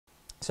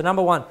So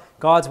number one,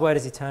 God's word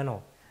is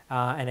eternal,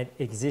 and it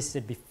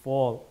existed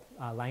before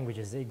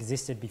languages. It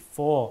existed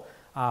before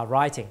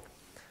writing.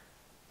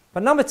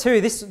 But number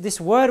two,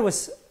 this word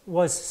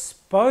was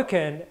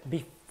spoken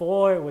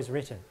before it was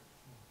written.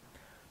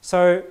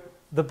 So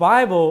the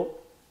Bible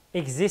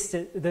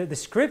existed, the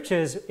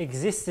scriptures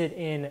existed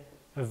in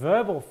a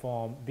verbal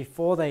form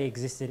before they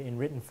existed in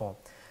written form.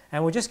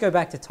 And we'll just go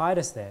back to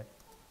Titus there,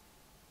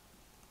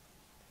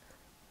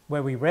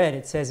 where we read,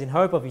 it says, in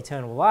hope of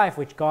eternal life,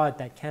 which God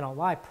that cannot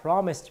lie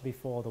promised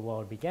before the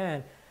world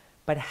began,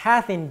 but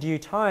hath in due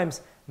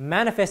times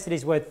manifested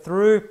his word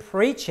through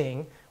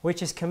preaching,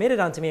 which is committed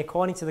unto me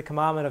according to the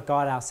commandment of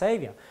God our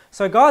Savior.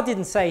 So God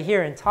didn't say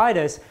here in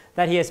Titus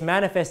that he has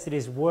manifested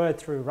his word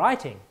through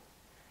writing.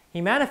 He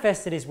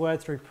manifested his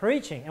word through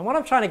preaching. And what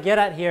I'm trying to get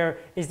at here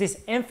is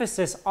this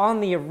emphasis on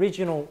the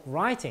original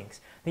writings.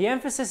 The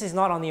emphasis is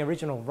not on the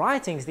original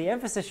writings. The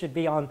emphasis should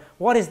be on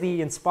what is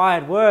the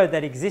inspired word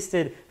that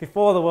existed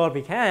before the world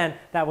began,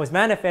 that was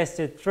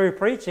manifested through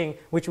preaching,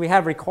 which we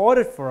have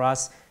recorded for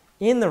us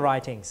in the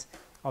writings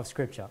of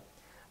Scripture.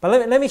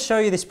 But let me show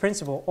you this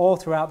principle all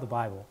throughout the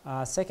Bible.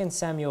 2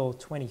 Samuel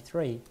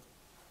 23,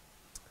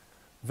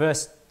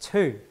 verse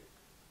 2.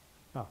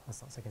 Oh,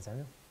 that's not 2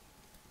 Samuel.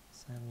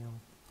 Samuel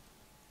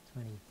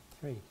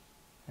 23.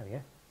 There we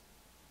go.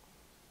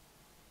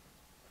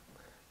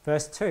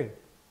 Verse 2.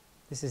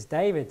 This is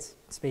David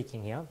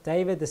speaking here.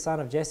 David, the son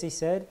of Jesse,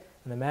 said,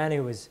 and the man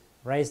who was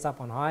raised up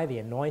on high, the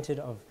anointed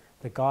of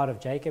the God of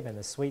Jacob and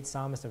the sweet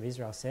psalmist of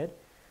Israel, said,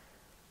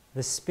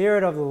 the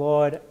Spirit of the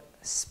Lord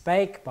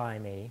spake by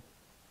me,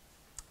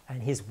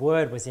 and his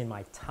word was in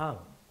my tongue.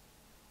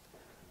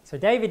 So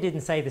David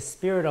didn't say the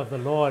Spirit of the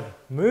Lord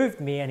moved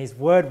me and his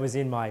word was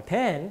in my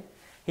pen.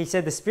 He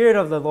said the Spirit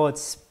of the Lord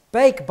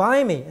spake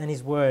by me and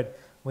his word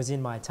was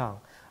in my tongue.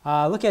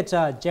 Look at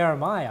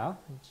Jeremiah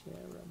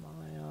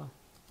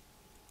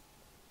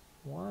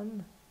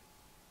 1,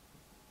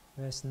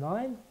 verse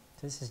 9.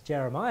 This is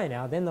Jeremiah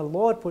now. Then the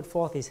Lord put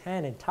forth his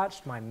hand and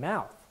touched my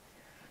mouth.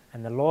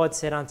 And the Lord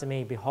said unto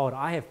me, behold,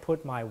 I have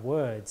put my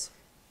words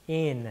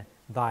in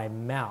thy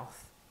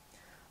mouth.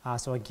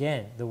 So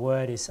again, the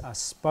word is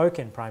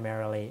spoken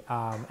primarily,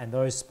 and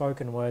those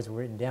spoken words were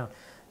written down.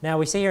 Now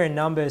we see here in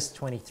Numbers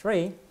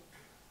 23,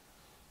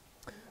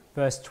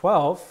 verse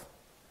 12.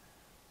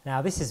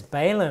 Now this is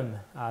Balaam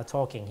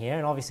talking here,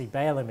 and obviously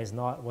Balaam was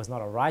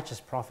not a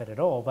righteous prophet at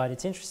all, but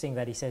it's interesting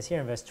that he says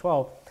here in verse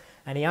 12,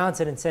 and he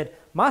answered and said,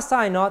 must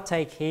I not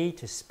take heed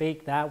to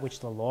speak that which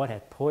the Lord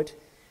hath put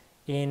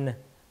in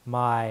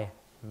my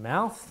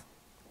mouth?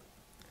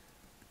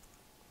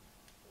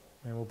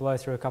 And we'll blow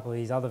through a couple of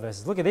these other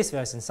verses. Look at this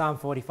verse in Psalm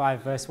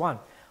 45, verse 1.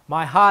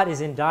 My heart is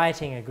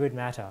inditing a good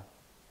matter.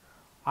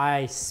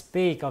 I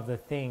speak of the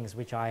things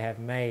which I have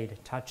made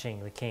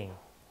touching the king.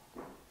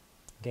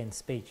 Again,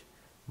 speech.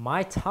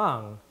 My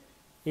tongue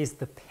is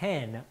the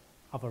pen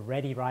of a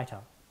ready writer.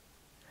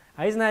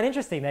 Now, isn't that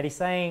interesting that he's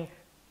saying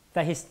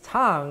that his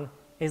tongue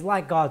is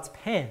like God's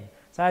pen?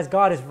 So as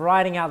God is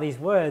writing out these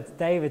words,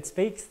 David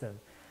speaks them.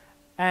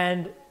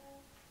 And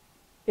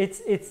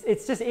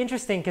it's just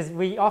interesting because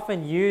we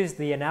often use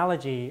the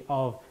analogy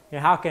of,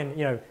 how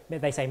can,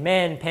 they say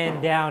men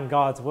pen down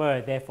God's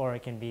word, therefore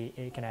it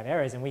can have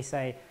errors. And we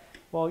say,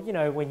 well,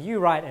 when you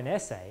write an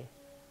essay,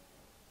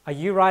 are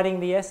you writing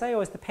the essay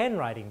or is the pen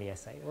writing the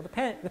essay? Well,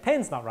 the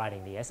pen's not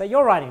writing the essay,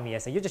 you're writing the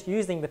essay. You're just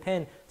using the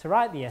pen to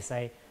write the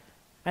essay.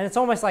 And it's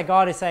almost like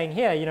God is saying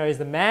here, is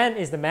the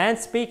man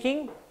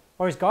speaking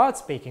or is God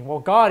speaking? Well,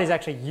 God is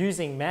actually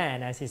using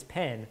man as his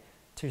pen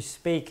to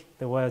speak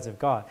the words of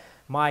God.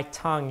 My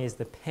tongue is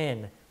the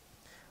pen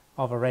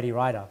of a ready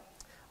writer.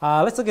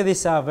 Let's look at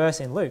this verse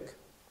in Luke.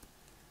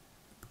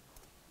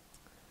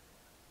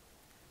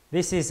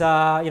 This is,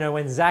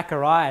 when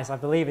Zacharias, I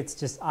believe it's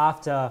just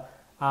after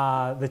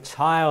the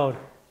child,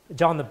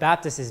 John the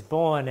Baptist, is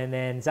born, and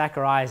then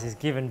Zacharias is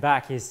given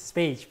back his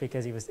speech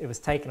because it was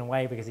taken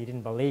away because he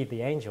didn't believe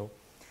the angel.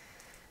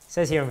 It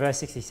says here in verse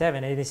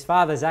 67, and his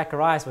father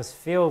Zacharias was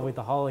filled with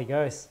the Holy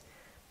Ghost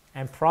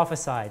and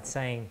prophesied,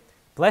 saying,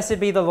 blessed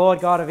be the Lord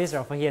God of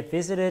Israel, for he hath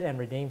visited and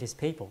redeemed his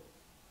people,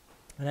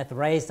 and hath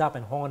raised up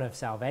an horn of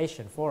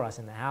salvation for us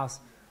in the house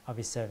of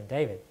his servant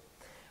David,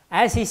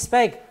 as he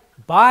spake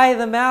by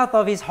the mouth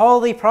of his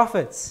holy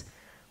prophets,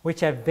 which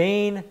have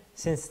been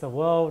since the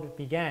world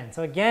began.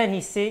 So again,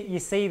 you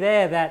see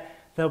there that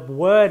the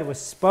word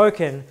was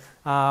spoken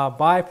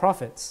by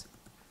prophets.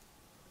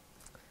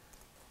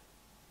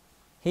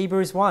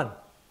 Hebrews 1.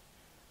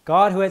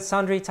 God, who at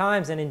sundry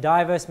times and in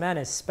diverse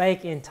manners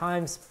spake in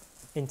time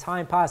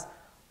past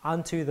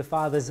unto the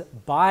fathers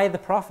by the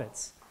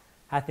prophets,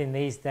 hath in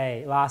these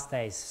last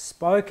days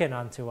spoken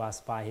unto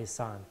us by his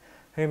Son,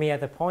 whom he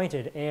hath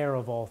appointed heir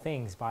of all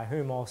things, by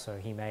whom also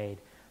he made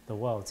the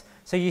worlds.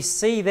 So you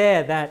see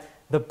there that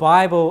the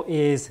Bible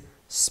is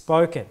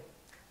spoken.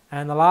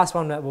 And the last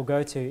one that we'll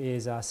go to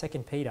is 2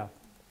 Peter.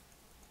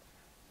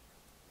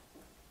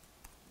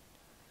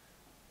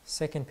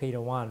 2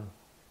 Peter 1.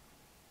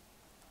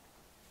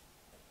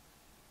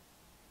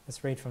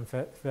 Let's read from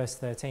verse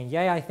 13.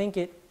 Yea, I think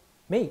it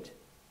meet.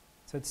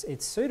 So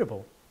it's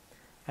suitable.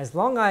 as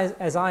long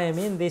as I am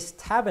in this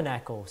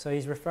tabernacle, so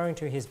he's referring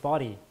to his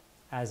body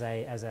as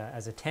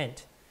a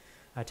tent,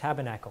 a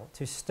tabernacle,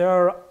 to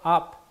stir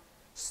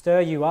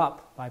you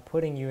up by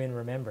putting you in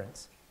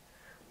remembrance.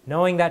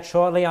 Knowing that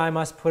shortly I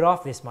must put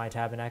off this my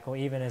tabernacle,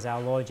 even as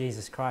our Lord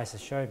Jesus Christ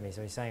has showed me.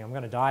 So he's saying, I'm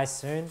going to die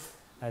soon,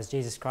 as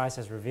Jesus Christ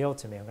has revealed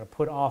to me. I'm going to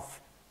put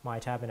off my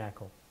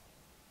tabernacle.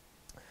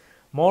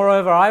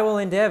 Moreover, I will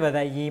endeavor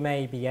that ye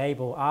may be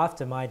able,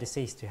 after my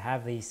decease, to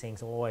have these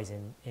things always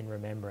in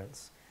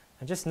remembrance.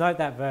 And just note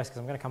that verse, because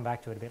I'm going to come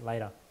back to it a bit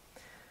later.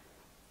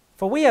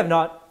 For we have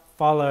not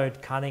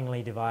followed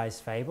cunningly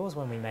devised fables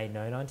when we made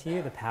known unto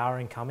you the power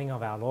and coming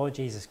of our Lord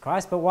Jesus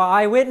Christ, but were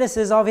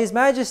eyewitnesses of his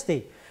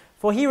majesty.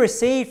 For he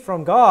received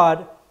from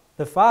God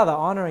the Father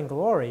honor and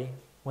glory,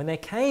 when there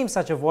came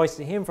such a voice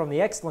to him from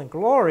the excellent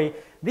glory,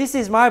 This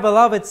is my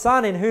beloved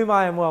Son, in whom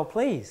I am well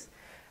pleased.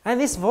 And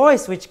this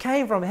voice which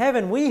came from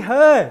heaven we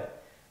heard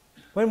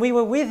when we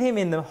were with him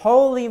in the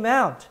holy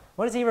mount.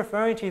 What is he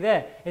referring to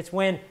there? It's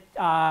when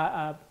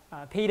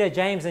Peter,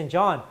 James, and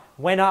John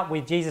went up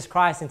with Jesus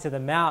Christ into the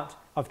Mount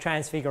of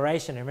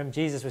Transfiguration. And remember,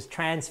 Jesus was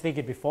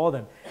transfigured before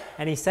them.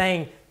 And he's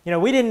saying,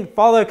 we didn't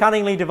follow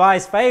cunningly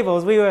devised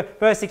fables. We were,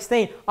 verse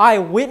 16,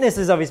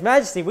 eyewitnesses of his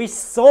majesty. We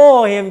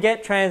saw him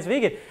get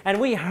transfigured. And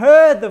we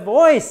heard the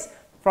voice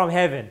from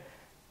heaven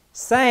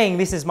saying,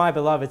 This is my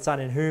beloved Son,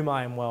 in whom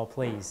I am well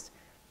pleased.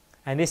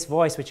 And this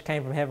voice which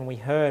came from heaven we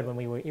heard when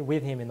we were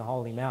with him in the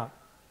holy mount.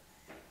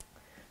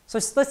 So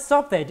let's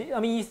stop there. I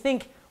mean, you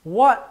think,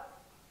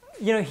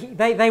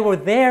 they were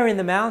there in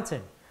the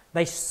mountain.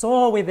 They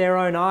saw with their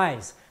own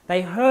eyes.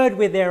 They heard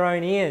with their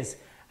own ears.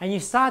 And you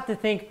start to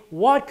think,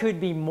 what could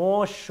be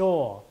more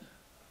sure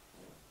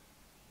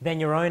than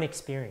your own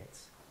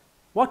experience?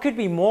 What could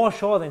be more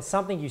sure than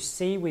something you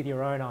see with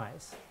your own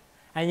eyes?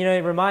 And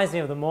it reminds me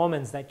of the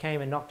Mormons that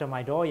came and knocked on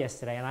my door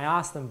yesterday. And I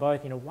asked them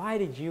both, why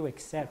did you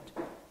accept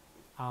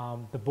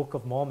the Book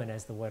of Mormon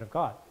as the Word of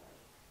God?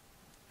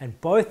 And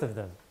both of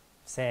them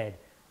said,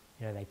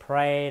 they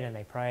prayed and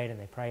they prayed and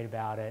they prayed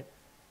about it,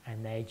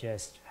 and they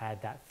just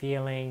had that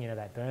feeling,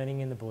 that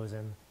burning in the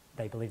bosom.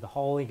 They believe the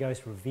Holy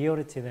Ghost revealed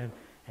it to them,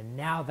 and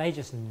now they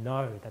just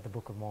know that the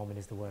Book of Mormon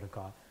is the Word of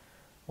God.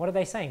 What are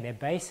they saying? They're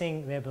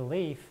basing their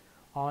belief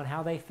on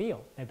how they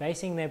feel. They're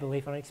basing their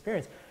belief on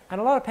experience.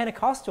 And a lot of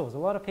Pentecostals, a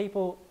lot of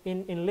people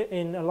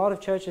in a lot of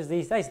churches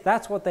these days,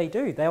 that's what they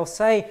do. They'll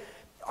say,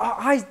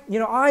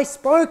 I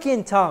spoke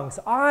in tongues.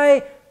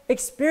 I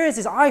experienced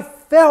this. I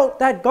felt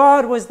that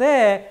God was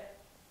there.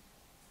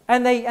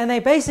 And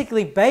they're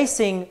basically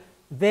basing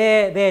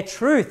their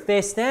truth,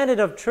 their standard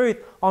of truth,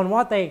 on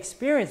what they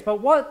experienced. But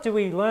what do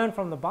we learn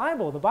from the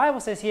Bible? The Bible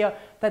says here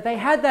that they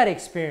had that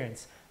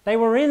experience. They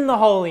were in the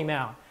holy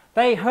mount.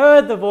 They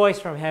heard the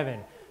voice from heaven.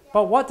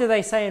 But what do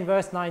they say in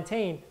verse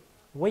 19?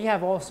 We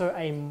have also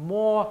a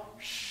more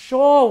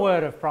sure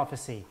word of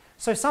prophecy.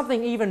 So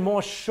something even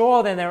more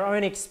sure than their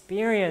own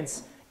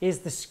experience is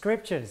the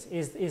Scriptures,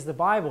 is the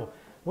Bible.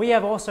 We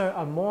have also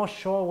a more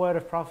sure word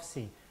of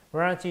prophecy,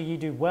 whereunto you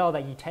do well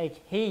that you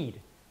take heed,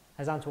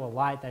 as unto a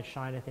light that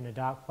shineth in a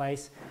dark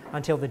place,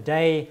 until the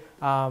day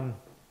dawn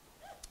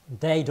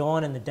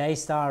and the day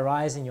star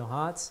arise in your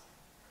hearts.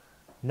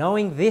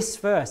 Knowing this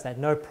first, that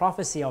no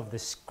prophecy of the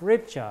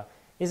Scripture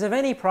is of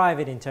any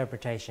private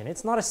interpretation.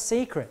 It's not a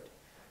secret.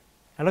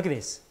 And look at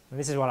this. And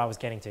this is what I was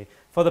getting to.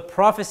 For the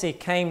prophecy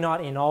came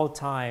not in old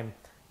time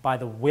by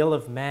the will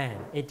of man.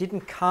 It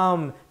didn't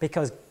come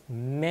because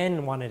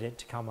men wanted it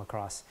to come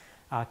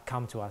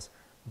to us.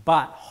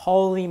 But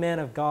holy men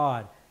of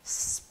God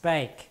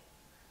spake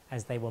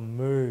as they were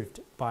moved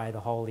by the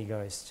Holy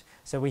Ghost.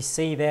 So we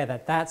see there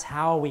that that's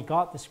how we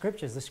got the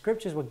Scriptures. The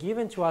Scriptures were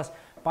given to us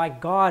by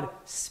God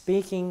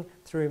speaking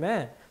through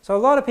man. So a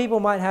lot of people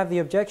might have the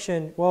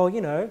objection, well,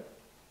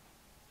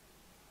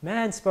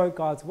 man spoke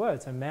God's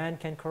word, so man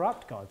can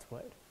corrupt God's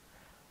word.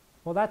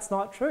 Well, that's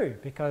not true,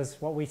 because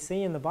what we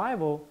see in the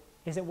Bible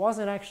is it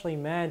wasn't actually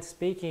man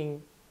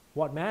speaking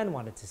what man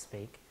wanted to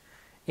speak.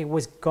 It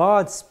was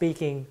God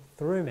speaking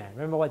through man.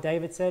 Remember what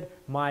David said?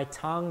 My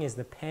tongue is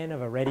the pen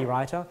of a ready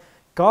writer.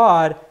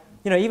 God,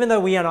 even though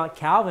we are not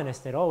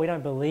Calvinist at all, we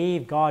don't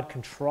believe God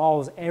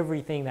controls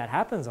everything that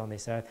happens on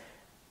this earth,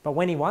 but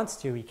when he wants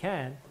to, he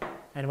can.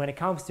 And when it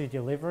comes to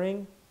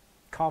delivering,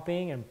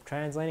 copying and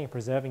translating and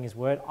preserving his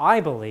word, I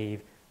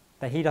believe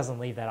that he doesn't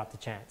leave that up to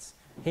chance.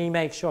 He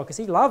makes sure, because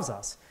he loves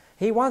us.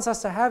 He wants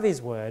us to have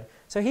his word,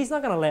 so he's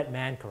not going to let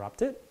man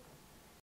corrupt it.